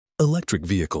Electric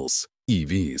vehicles,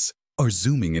 EVs, are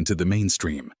zooming into the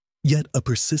mainstream, yet a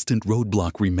persistent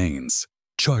roadblock remains: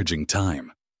 charging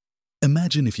time.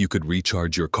 Imagine if you could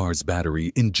recharge your car's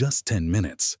battery in just 10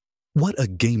 minutes. What a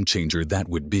game changer that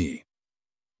would be.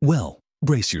 Well,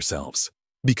 brace yourselves,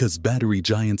 because battery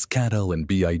giants CATL and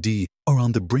BYD are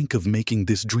on the brink of making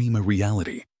this dream a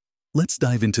reality. Let's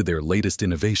dive into their latest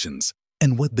innovations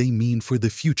and what they mean for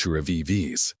the future of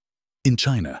EVs. In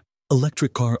China,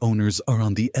 electric car owners are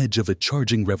on the edge of a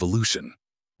charging revolution.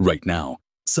 Right now,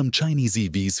 some Chinese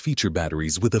EVs feature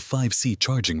batteries with a 5C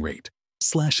charging rate,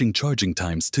 slashing charging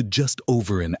times to just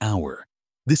over an hour.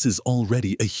 This is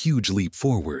already a huge leap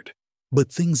forward,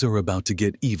 but things are about to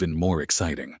get even more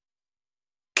exciting.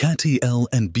 CATL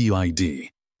and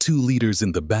BYD, two leaders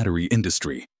in the battery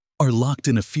industry, are locked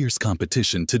in a fierce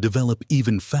competition to develop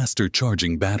even faster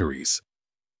charging batteries.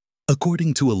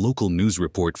 According to a local news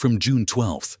report from June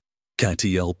 12th,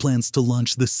 CATL plans to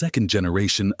launch the second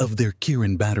generation of their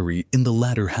Kirin battery in the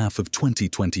latter half of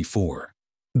 2024.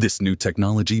 This new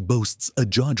technology boasts a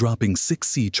jaw-dropping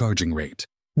 6C charging rate,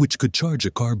 which could charge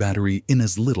a car battery in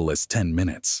as little as 10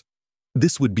 minutes.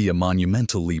 This would be a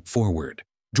monumental leap forward,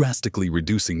 drastically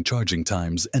reducing charging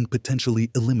times and potentially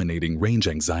eliminating range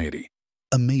anxiety,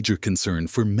 a major concern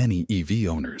for many EV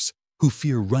owners who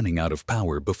fear running out of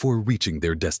power before reaching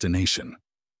their destination.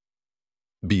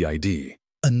 BYD,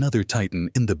 another titan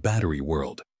in the battery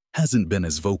world, hasn't been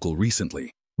as vocal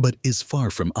recently, but is far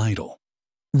from idle.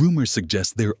 Rumors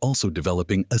suggest they're also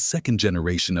developing a second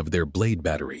generation of their Blade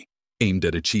battery, aimed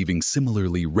at achieving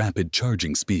similarly rapid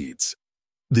charging speeds.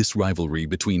 This rivalry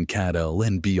between CATL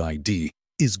and BYD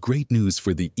is great news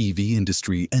for the EV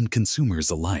industry and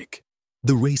consumers alike.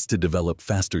 The race to develop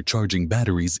faster charging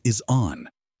batteries is on,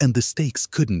 and the stakes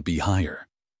couldn't be higher.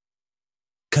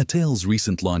 CATL's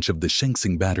recent launch of the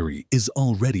Shenzhen battery is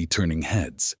already turning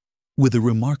heads. With a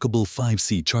remarkable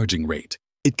 5C charging rate,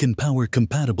 it can power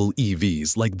compatible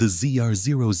EVs like the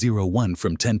ZR001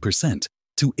 from 10%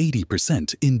 to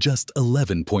 80% in just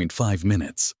 11.5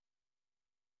 minutes.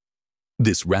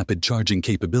 This rapid charging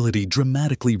capability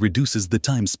dramatically reduces the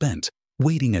time spent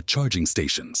waiting at charging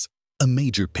stations, a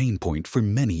major pain point for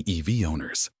many EV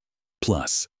owners.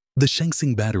 Plus, the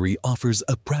Shenzhen battery offers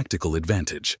a practical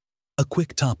advantage. A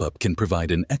quick top-up can provide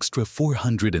an extra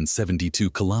 472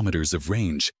 kilometers of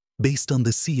range based on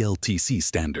the CLTC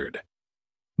standard.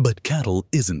 But CATL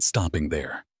isn't stopping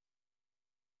there.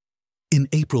 In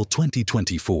April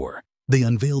 2024, they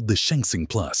unveiled the Shenzhen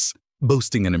Plus,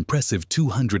 boasting an impressive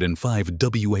 205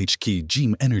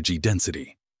 Wh/kg energy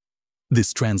density.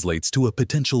 This translates to a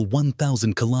potential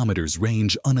 1,000 kilometers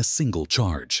range on a single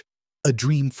charge, a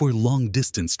dream for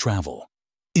long-distance travel.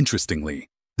 Interestingly,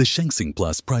 the Shenzhen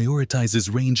Plus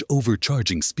prioritizes range over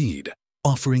charging speed,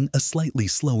 offering a slightly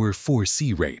slower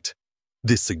 4C rate.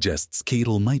 This suggests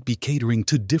CATL might be catering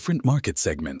to different market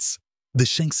segments: the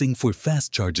Shenzhen for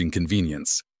fast charging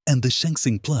convenience and the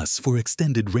Shenzhen Plus for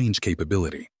extended range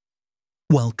capability.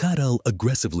 While CATL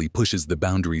aggressively pushes the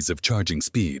boundaries of charging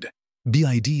speed,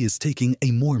 BYD is taking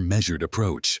a more measured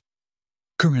approach.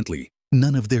 Currently,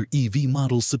 none of their EV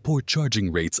models support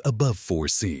charging rates above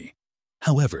 4C.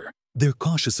 However, their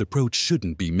cautious approach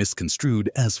shouldn't be misconstrued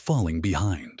as falling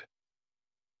behind.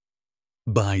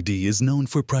 BYD is known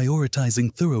for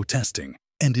prioritizing thorough testing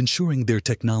and ensuring their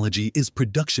technology is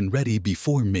production-ready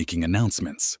before making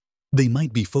announcements. They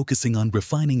might be focusing on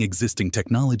refining existing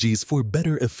technologies for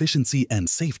better efficiency and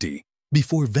safety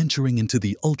before venturing into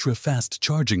the ultra-fast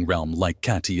charging realm like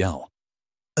CATL.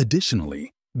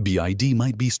 Additionally, BYD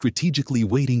might be strategically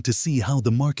waiting to see how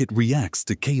the market reacts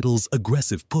to CATL's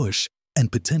aggressive push and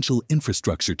potential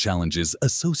infrastructure challenges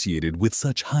associated with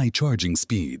such high charging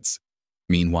speeds.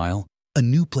 Meanwhile, a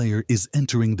new player is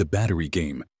entering the battery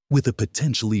game with a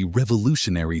potentially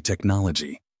revolutionary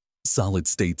technology.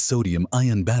 Solid-state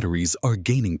sodium-ion batteries are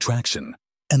gaining traction,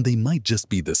 and they might just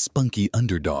be the spunky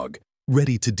underdog,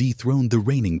 ready to dethrone the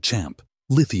reigning champ,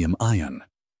 lithium-ion.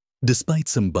 Despite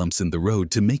some bumps in the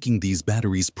road to making these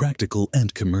batteries practical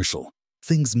and commercial,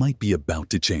 things might be about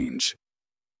to change.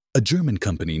 A German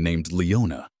company named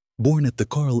Litona, born at the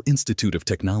Karlsruhe Institute of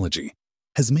Technology,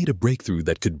 has made a breakthrough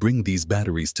that could bring these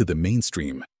batteries to the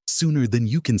mainstream sooner than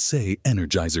you can say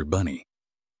Energizer Bunny.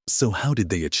 So how did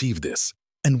they achieve this?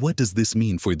 And what does this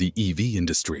mean for the EV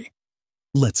industry?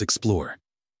 Let's explore.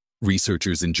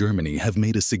 Researchers in Germany have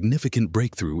made a significant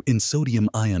breakthrough in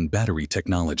sodium-ion battery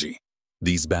technology.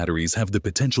 These batteries have the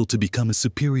potential to become a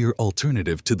superior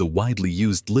alternative to the widely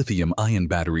used lithium-ion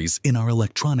batteries in our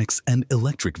electronics and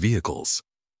electric vehicles.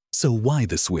 So why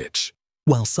the switch?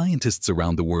 While scientists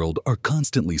around the world are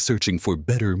constantly searching for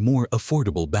better, more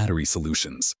affordable battery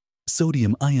solutions,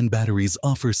 Sodium-ion batteries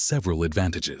offer several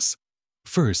advantages.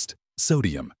 First,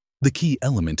 sodium, the key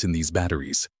element in these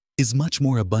batteries, is much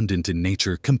more abundant in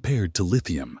nature compared to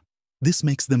lithium. This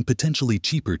makes them potentially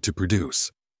cheaper to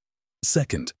produce.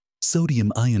 Second,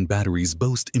 sodium-ion batteries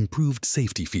boast improved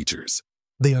safety features.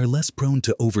 They are less prone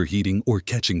to overheating or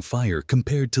catching fire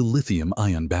compared to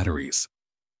lithium-ion batteries.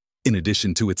 In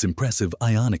addition to its impressive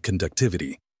ionic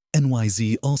conductivity,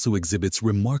 NYZ also exhibits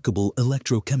remarkable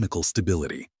electrochemical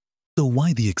stability. So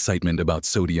why the excitement about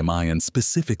sodium-ion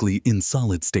specifically in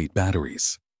solid-state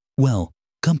batteries? Well,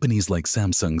 companies like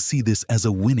Samsung see this as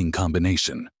a winning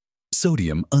combination.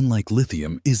 Sodium, unlike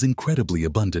lithium, is incredibly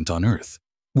abundant on Earth.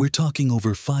 We're talking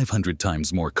over 500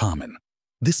 times more common.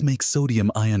 This makes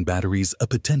sodium-ion batteries a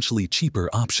potentially cheaper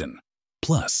option.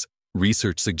 Plus,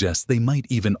 research suggests they might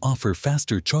even offer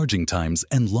faster charging times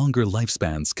and longer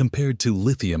lifespans compared to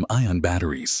lithium-ion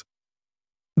batteries.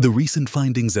 The recent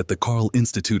findings at the Karlsruhe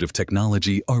Institute of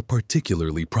Technology are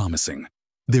particularly promising.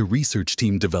 Their research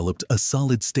team developed a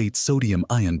solid-state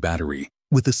sodium-ion battery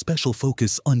with a special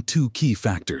focus on two key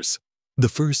factors. The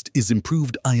first is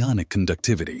improved ionic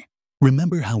conductivity.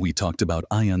 Remember how we talked about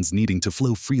ions needing to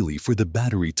flow freely for the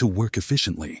battery to work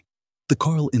efficiently? The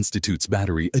Karlsruhe Institute's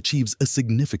battery achieves a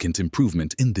significant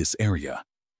improvement in this area.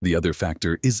 The other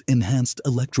factor is enhanced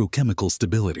electrochemical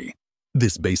stability.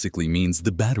 This basically means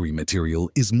the battery material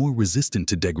is more resistant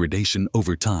to degradation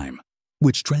over time,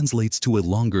 which translates to a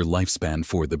longer lifespan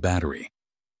for the battery.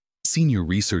 Senior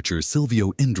researcher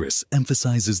Silvio Indris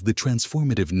emphasizes the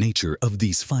transformative nature of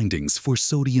these findings for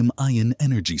sodium-ion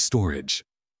energy storage.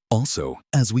 Also,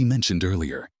 as we mentioned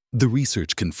earlier, the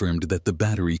research confirmed that the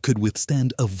battery could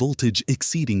withstand a voltage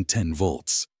exceeding 10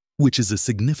 volts, which is a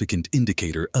significant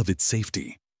indicator of its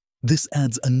safety. This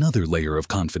adds another layer of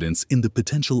confidence in the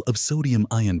potential of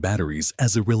sodium-ion batteries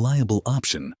as a reliable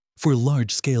option for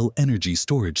large-scale energy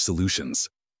storage solutions.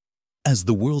 As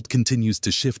the world continues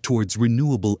to shift towards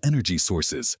renewable energy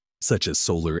sources, such as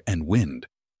solar and wind,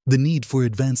 the need for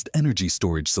advanced energy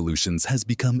storage solutions has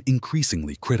become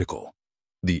increasingly critical.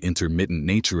 The intermittent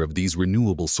nature of these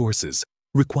renewable sources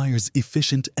requires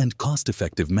efficient and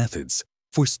cost-effective methods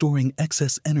for storing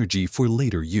excess energy for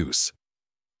later use.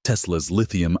 Tesla's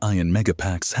lithium-ion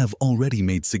megapacks have already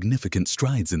made significant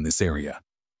strides in this area,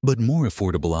 but more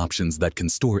affordable options that can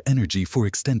store energy for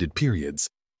extended periods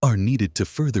are needed to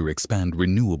further expand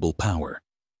renewable power.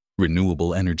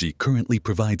 Renewable energy currently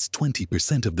provides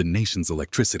 20% of the nation's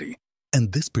electricity,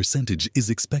 and this percentage is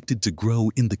expected to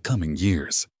grow in the coming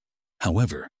years.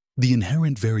 However, the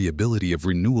inherent variability of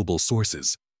renewable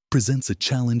sources presents a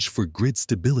challenge for grid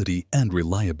stability and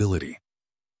reliability.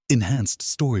 Enhanced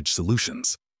storage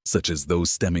solutions, such as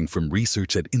those stemming from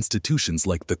research at institutions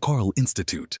like the Karlsruhe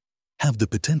Institute, have the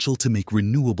potential to make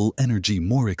renewable energy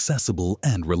more accessible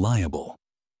and reliable.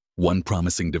 One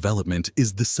promising development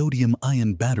is the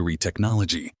sodium-ion battery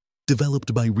technology,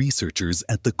 developed by researchers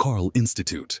at the Karlsruhe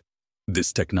Institute.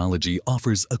 This technology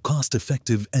offers a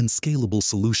cost-effective and scalable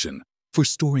solution for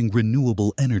storing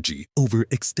renewable energy over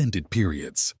extended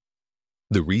periods.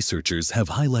 The researchers have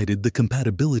highlighted the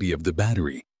compatibility of the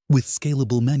battery with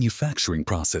scalable manufacturing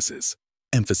processes,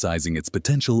 emphasizing its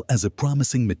potential as a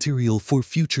promising material for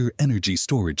future energy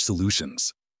storage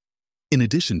solutions. In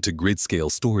addition to grid-scale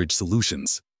storage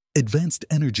solutions, advanced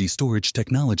energy storage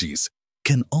technologies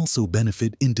can also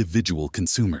benefit individual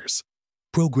consumers.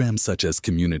 Programs such as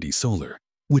community solar,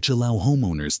 which allow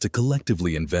homeowners to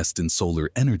collectively invest in solar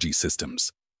energy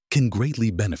systems, can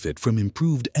greatly benefit from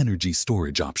improved energy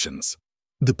storage options.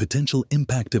 The potential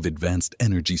impact of advanced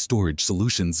energy storage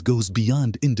solutions goes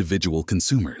beyond individual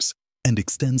consumers and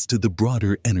extends to the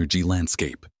broader energy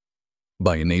landscape.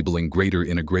 By enabling greater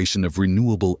integration of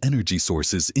renewable energy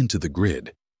sources into the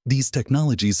grid, these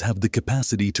technologies have the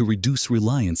capacity to reduce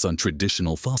reliance on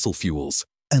traditional fossil fuels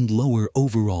and lower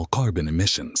overall carbon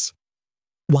emissions.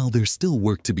 While there's still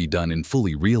work to be done in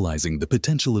fully realizing the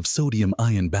potential of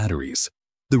sodium-ion batteries,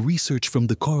 the research from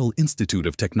the Karlsruhe Institute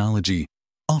of Technology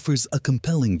offers a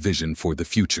compelling vision for the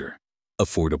future.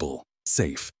 Affordable,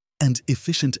 safe, and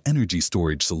efficient energy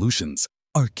storage solutions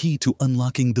are key to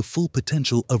unlocking the full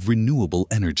potential of renewable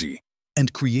energy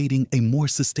and creating a more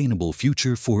sustainable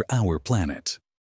future for our planet.